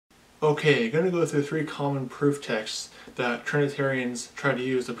Okay, going to go through 3 common proof texts that Trinitarians try to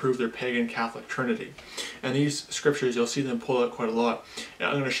use to prove their pagan Catholic Trinity. And these scriptures, you'll see them pull out quite a lot. And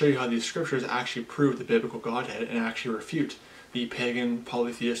I'm going to show you how these scriptures actually prove the biblical Godhead and actually refute the pagan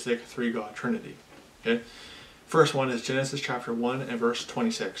polytheistic 3-God Trinity. Okay? First one is Genesis chapter 1 and verse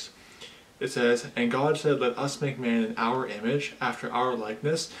 26. It says, "And God said, Let us make man in our image, after our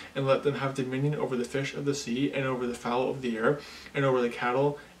likeness, and let them have dominion over the fish of the sea, and over the fowl of the air, and over the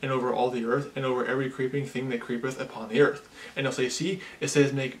cattle, and over all the earth, and over every creeping thing that creepeth upon the earth." And you'll say, see, it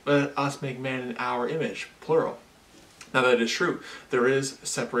says, let us make man in our image, plural. Now that is true. There is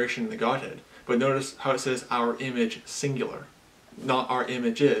separation in the Godhead. But notice how it says our image, singular. Not our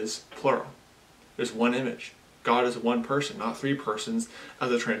images, plural. There's one image. God is one person, not 3 persons,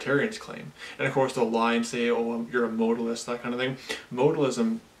 as the Trinitarians claim. And of course they'll lie and say, oh, you're a modalist, that kind of thing.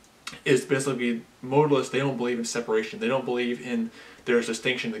 Modalism is basically, modalists, they don't believe in separation. They don't believe in there's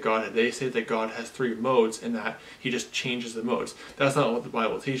distinction in the Godhead. They say that God has 3 modes and that he just changes the modes. That's not what the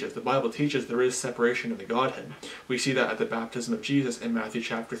Bible teaches. The Bible teaches there is separation in the Godhead. We see that at the baptism of Jesus in Matthew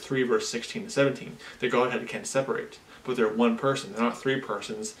chapter 3, verse 16 to 17. The Godhead can separate, but they're one person. They're not 3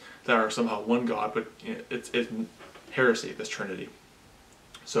 persons that are somehow one God, but you know, it's heresy, this Trinity.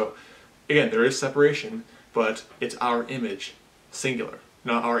 So, again, there is separation, but it's our image, singular.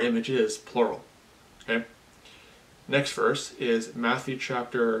 Not our images, plural. Okay? Next verse is Matthew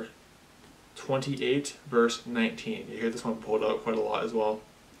chapter 28, verse 19. You hear this one pulled out quite a lot as well.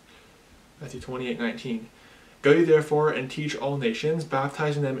 Matthew 28, 19. "Go ye therefore and teach all nations,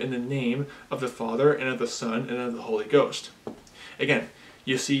 baptizing them in the name of the Father, and of the Son, and of the Holy Ghost." Again,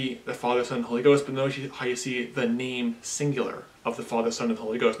 you see the Father, Son, and Holy Ghost, but notice how you see the name singular of the Father, Son, and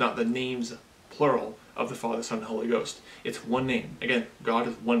Holy Ghost, not the names plural of the Father, Son, and Holy Ghost. It's one name. Again, God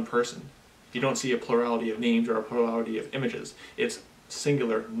is one person. You don't see a plurality of names or a plurality of images. It's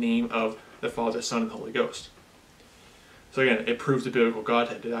singular name of the Father, Son, and Holy Ghost. So again, it proves the biblical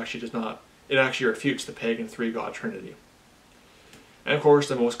Godhead. It actually does not. It actually refutes the pagan 3-God Trinity. And of course,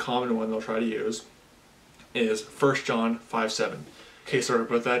 the most common one they'll try to use is 1 John 5:7. Okay, sorry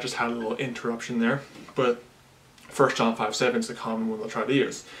about that. Just had a little interruption there. But 1 John 5:7 is the common one they'll try to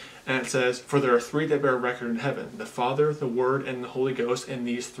use. And it says, "For there are 3 that bear record in heaven, the Father, the Word, and the Holy Ghost, and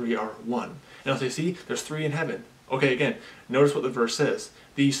these 3 are one." And I'll say, see, there's 3 in heaven. Okay, again, notice what the verse says.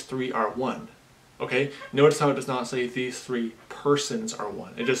 These 3 are one. Okay, notice how it does not say these 3 persons are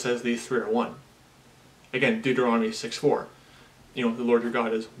one. It just says these 3 are one. Again, Deuteronomy 6:4. You know, the Lord your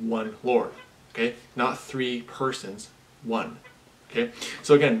God is one Lord. Okay, not 3 persons, one. Okay,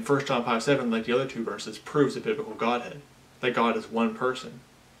 so again, 1 John 5:7, like the other 2 verses, proves the biblical Godhead. That God is one person.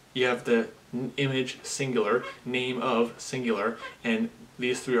 You have the image singular, name of singular, and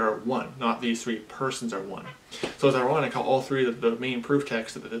these 3 are one, not these 3 persons are one. So it's ironic how all 3 of the main proof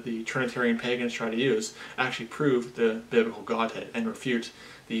texts that the Trinitarian pagans try to use actually prove the biblical Godhead and refute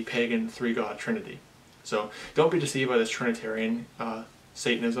the pagan 3-God Trinity. So don't be deceived by this Trinitarian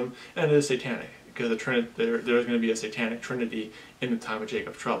Satanism, and it is satanic, because there's going to be a satanic Trinity in the time of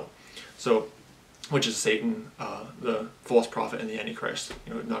Jacob's trouble. So, which is Satan, the false prophet, and the Antichrist.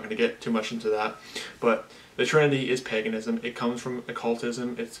 You know, not going to get too much into that. But the Trinity is paganism. It comes from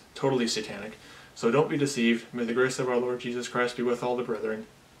occultism. It's totally satanic. So don't be deceived. May the grace of our Lord Jesus Christ be with all the brethren.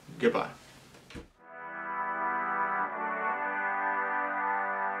 Goodbye.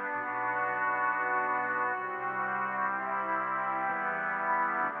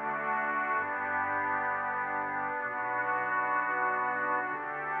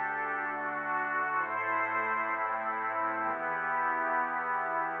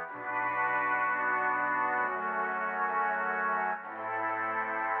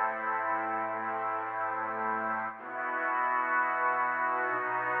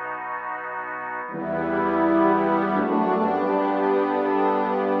 Thank you.